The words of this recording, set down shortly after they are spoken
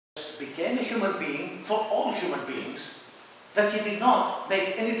became a human being for all human beings, that he did not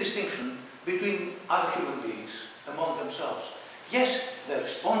make any distinction between other human beings among themselves. Yes, the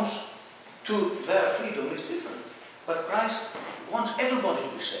response to their freedom is different, but Christ wants everybody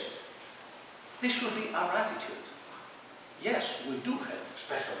to be saved. This should be our attitude. Yes, we do have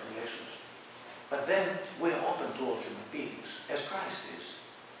special relations, but then we are open to all human beings, as Christ is.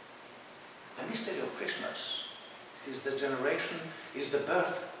 The mystery of Christmas is the generation, is the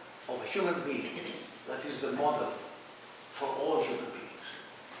birth of a human being that is the model for all human beings,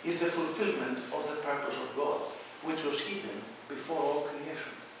 is the fulfillment of the purpose of God, which was hidden before all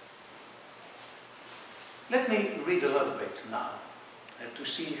creation. Let me read a little bit now to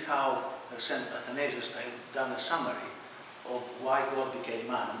see how St. Athanasius has done a summary of why God became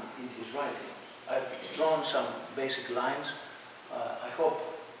man in his writing. I've drawn some basic lines. I hope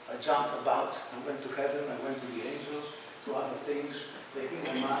I jumped about. I went to heaven, I went to the angels, to other things, the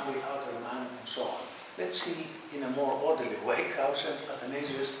inner man, the outer man, and so on. Let's see in a more orderly way how St.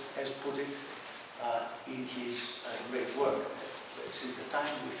 Athanasius has put it in his great work. Let's see the time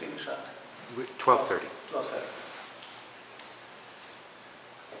we finish at. 12:30. 12:30.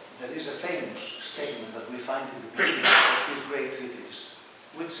 There is a famous statement that we find in the beginning of his great treatise,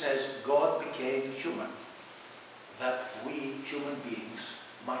 which says, God became human, that we human beings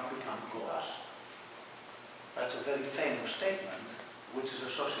might become gods. That's a very famous statement, which is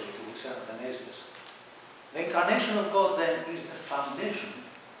associated with St. Athanasius. The incarnation of God, then, is the foundation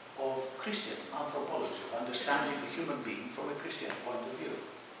of Christian anthropology, of understanding the human being from a Christian point of view.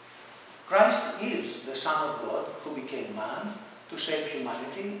 Christ is the Son of God who became man to save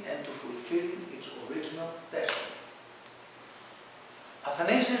humanity and to fulfill its original destiny.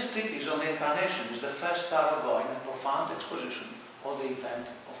 Athanasius' treatise on the Incarnation is the first thoroughgoing and profound exposition of the event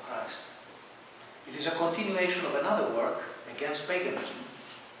of Christ. It is a continuation of another work against paganism,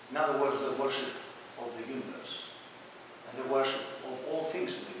 in other words, the worship of the universe, and the worship of all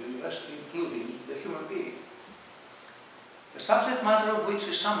things in the universe, including the human being. The subject matter of which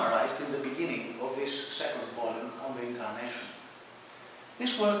is summarized in the beginning of this second volume on the Incarnation.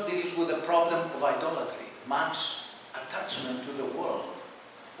 This work deals with the problem of idolatry, man's attachment to the world,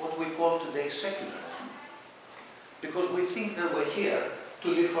 what we call today secularism. Because we think that we're here to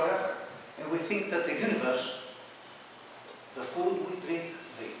live forever, and we think that the universe, the food we drink,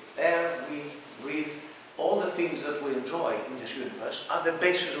 the air we breathe, all the things that we enjoy in this universe are the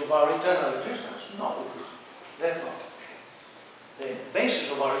basis of our eternal existence. No, it isn't. They're not. The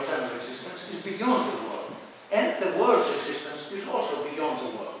basis of our eternal existence is beyond the world. And the world's existence is also beyond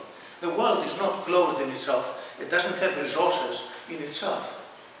the world. The world is not closed in itself. It doesn't have resources in itself.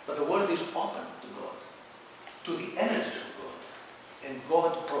 But the world is open to God, to the energies of God. And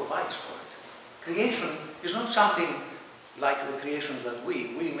God provides for it. Creation is not something like the creations that we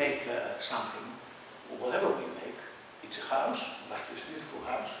make something, whatever we make. It's a house, like this beautiful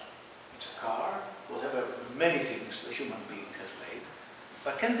house. It's a car, whatever, many things the human being has made.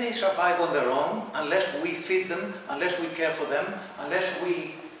 But can they survive on their own unless we feed them, unless we care for them, unless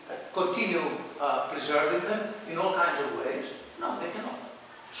we continue preserving them in all kinds of ways? No, they cannot.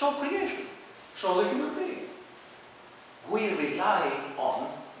 So creation, so the human being. We rely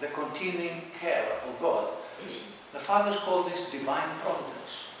on the continuing care of God. The fathers call this divine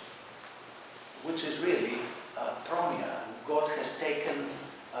providence, which is really pronia. God has taken,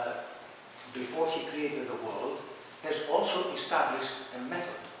 before he created the world, has also established a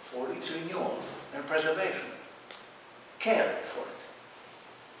method for its renewal and preservation, care for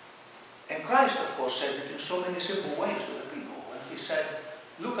it. And Christ, of course, said it in so many simple ways to the people. When he said,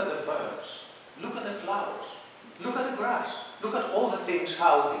 look at the birds, look at the flowers, look at the grass, look at all the things,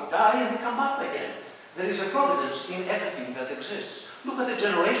 how they die and they come up again. There is a providence in everything that exists. Look at the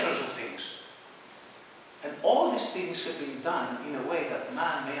generations of things. And all these things have been done in a way that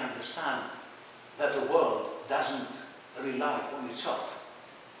man may understand that the world doesn't rely on itself,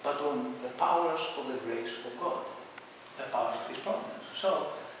 but on the powers of the grace of God, the powers of his providence. So,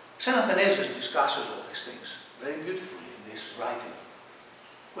 St. Athanasius discusses all these things very beautifully in this writing,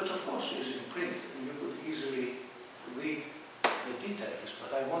 which of course is in print, and you could easily read the details,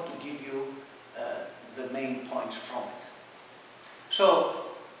 but I want to give you the main points from it. So,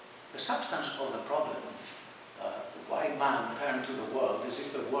 the substance of the problem, why man turned to the world as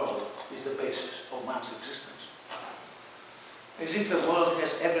if the world is the basis of man's existence. As if the world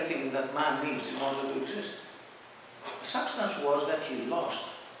has everything that man needs in order to exist. The substance was that he lost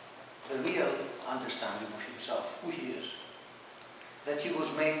the real understanding of himself, who he is. That he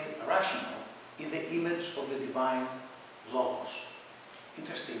was made rational in the image of the divine laws.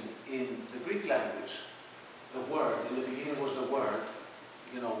 Interesting, in the Greek language, the word, in the beginning was the word,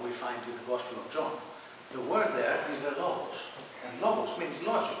 we find in the Gospel of John. The word there is the logos. And logos means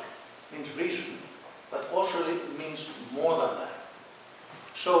logic, means reason, but also it means more than that.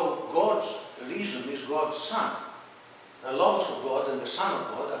 So God's reason is God's Son. The logos of God and the Son of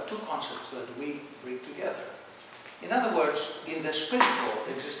God are two concepts that we bring together. In other words, in the spiritual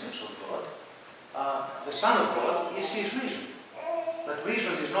existence of God, the Son of God is his reason. But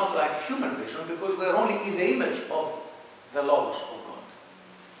reason is not like human reason because we're only in the image of the logos of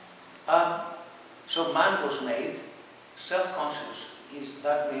God. So man was made self-conscious.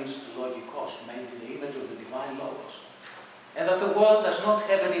 That means logikos, made in the image of the divine logos. And that the world does not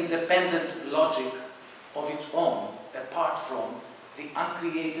have an independent logic of its own apart from the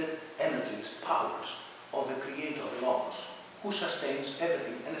uncreated energies, powers of the creator logos, who sustains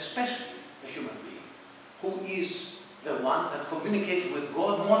everything, and especially the human being, who is the one that communicates with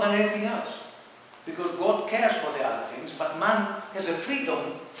God more than anything else. Because God cares for the other things, but man has a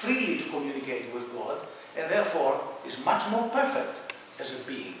freedom freely to communicate with God, and therefore is much more perfect as a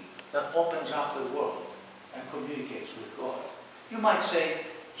being that opens up the world and communicates with God. You might say,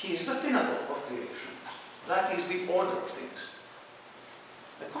 he is the pinnacle of creation. That is the order of things.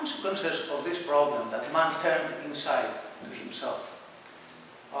 The consequences of this problem that man turned inside to himself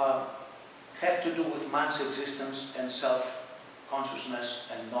have to do with man's existence and self-consciousness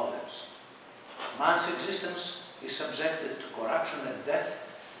and knowledge. Man's existence is subjected to corruption and death,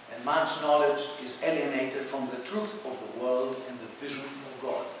 and man's knowledge is alienated from the truth of the world and the vision of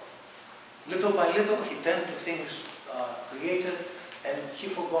God. Little by little, he turned to things created, and he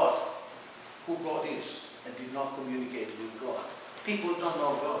forgot who God is and did not communicate with God. People don't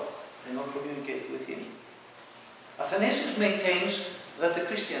know God, they don't communicate with him. Athanasius maintains that the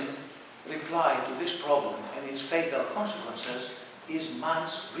Christian reply to this problem and its fatal consequences is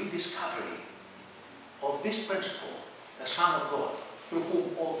man's rediscovery of this principle, the Son of God, through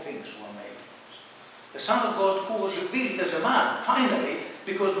whom all things were made. The Son of God who was revealed as a man, finally,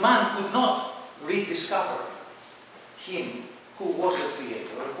 because man could not rediscover him who was the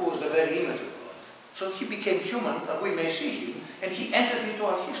Creator, who was the very image of God. So he became human that we may see him, and he entered into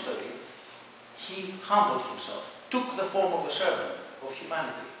our history. He humbled himself, took the form of a servant of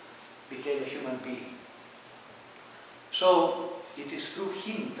humanity, became a human being. So it is through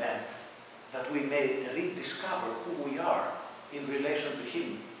him then that we may rediscover who we are in relation to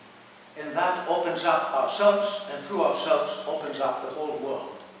him. And that opens up ourselves, and through ourselves opens up the whole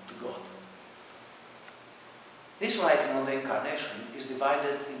world to God. This writing on the Incarnation is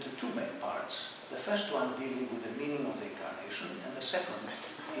divided into two main parts. The first one dealing with the meaning of the Incarnation, and the second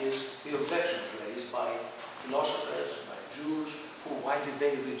is the objections raised by philosophers, by Jews, why did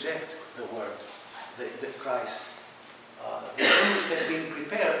they reject the word, the Christ? The Jews had been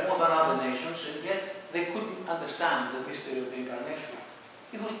prepared more than other nations, and yet they couldn't understand the mystery of the Incarnation.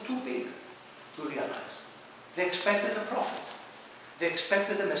 It was too big to realize. They expected a prophet. They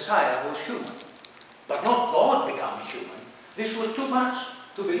expected a Messiah who was human, but not God becoming human. This was too much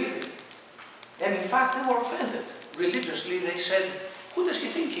to believe in. And in fact, they were offended. Religiously, they said, who does he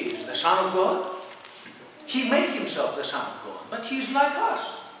think he is, the Son of God? He made himself the Son of God, but he is like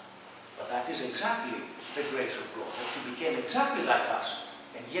us. But that is exactly the grace of God, that he became exactly like us,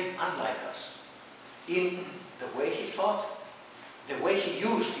 and yet unlike us. In the way he thought, the way he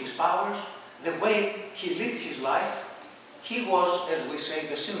used his powers, the way he lived his life, he was, as we say,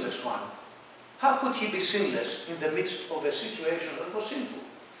 the sinless one. How could he be sinless in the midst of a situation that was sinful?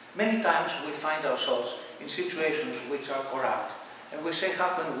 Many times we find ourselves in situations which are corrupt, and we say, how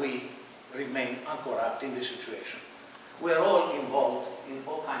can we remain uncorrupt in this situation? We are all involved in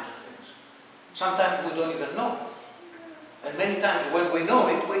all kinds of things. Sometimes we don't even know it. And many times when we know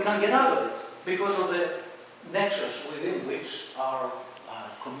it, we can't get out of it because of the nexus within which our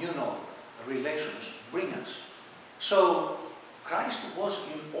communal relations bring us. So Christ was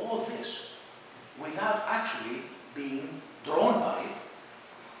in all this without actually being drawn by it.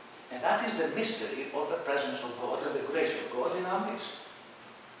 And that is the mystery of the presence of God and the grace of God in our midst.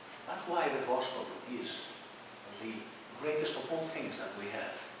 That's why the gospel is the greatest of all things that we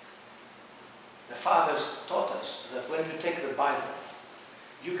have. The fathers taught us that when you take the Bible,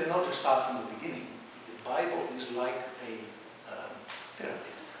 you cannot just start from the beginning. The Bible is like a pyramid.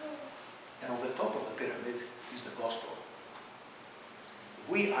 And on the top of the pyramid is the gospel.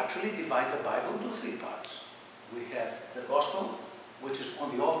 We actually divide the Bible into three parts. We have the gospel, which is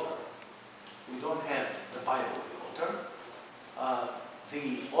on the altar. We don't have the Bible on the altar.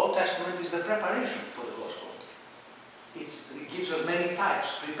 The Old Testament is the preparation for the gospel. It gives us many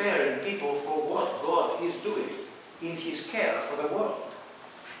types, preparing people for what God is doing in his care for the world.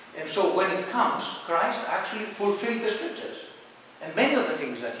 And so when it comes, Christ actually fulfilled the scriptures. And many of the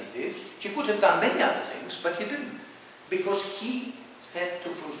things that he did, he could have done many other things, but he didn't. Because he had to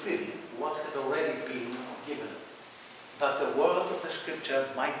fulfill what had already been given. That the word of the scripture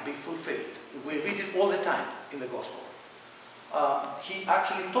might be fulfilled. We read it all the time in the gospel. He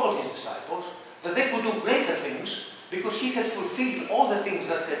actually told his disciples that they could do greater things because he had fulfilled all the things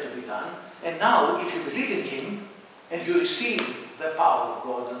that had to be done. And now, if you believe in him and you receive the power of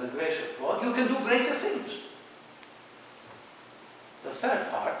God and the grace of God, you can do greater things. The third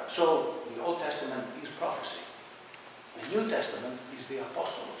part, so the Old Testament is prophecy. The New Testament is the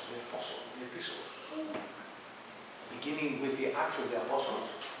apostles, the epistles. Beginning with the Acts of the Apostles,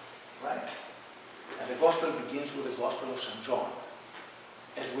 right? And the Gospel begins with the Gospel of St. John,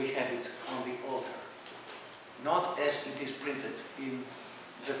 as we have it on the altar. Not as it is printed in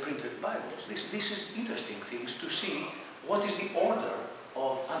the printed Bibles. This is interesting things to see what is the order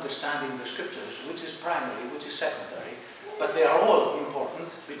of understanding the Scriptures, which is primary, which is secondary, but they are all important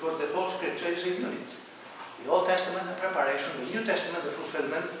because the whole Scripture is a unit. The Old Testament, the preparation, the New Testament, the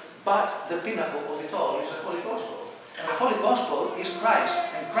fulfillment, but the pinnacle of it all is the Holy Gospel. And the Holy Gospel is Christ,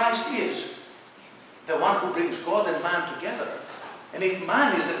 and Christ is the one who brings God and man together. And if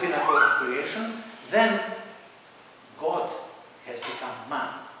man is the pinnacle of creation, then God has become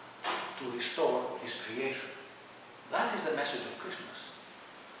man to restore his creation. That is the message of Christmas.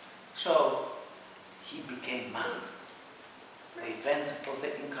 So, he became man. The event of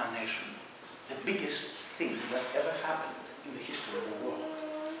the Incarnation, the biggest thing that ever happened in the history of the world.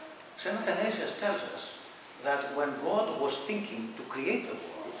 St. Athanasius tells us that when God was thinking to create the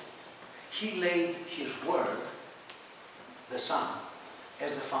world, he laid his word, the Son,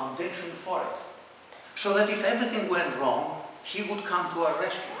 as the foundation for it. So that if everything went wrong, he would come to our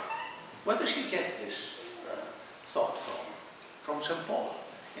rescue. Where does he get this thought from? From St. Paul,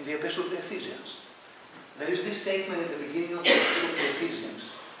 in the Epistle to Ephesians. There is this statement in the beginning of the Epistle to Ephesians.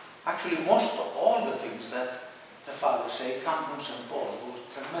 Actually, most of all the things that the fathers say come from St. Paul, who was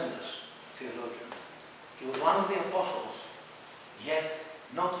a tremendous theologian. He was one of the apostles, yet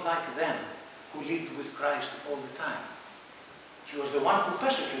not like them who lived with Christ all the time. He was the one who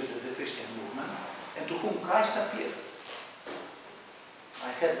persecuted the Christian movement and to whom Christ appeared.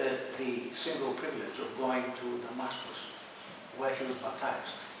 I had the single privilege of going to Damascus, where he was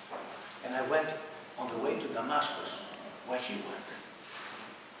baptized. And I went on the way to Damascus, where he went.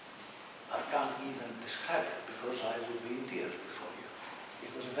 I can't even describe it because I would be in tears before you.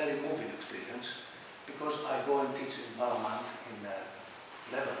 It was a very moving experience because I go and teach in Balamant in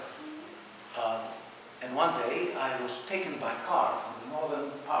Lebanon. And one day I was taken by car from the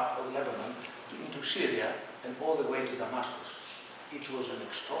northern part of Lebanon into Syria and all the way to Damascus. It was an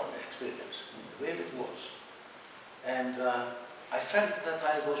extraordinary experience, really it was. And I felt that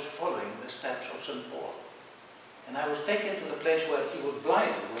I was following the steps of St. Paul. And I was taken to the place where he was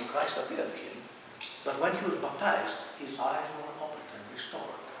blinded when Christ appeared to him. But when he was baptized, his eyes were opened and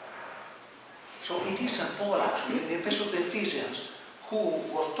restored. So it is St. Paul actually, in the Epistle to Ephesians, who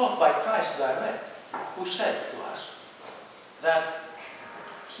was taught by Christ direct, who said to us that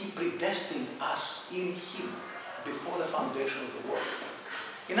he predestined us in him before the foundation of the world.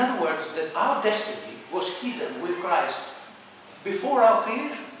 In other words, that our destiny was hidden with Christ before our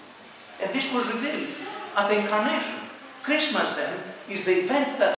creation. And this was revealed at the Incarnation. Christmas then is the event that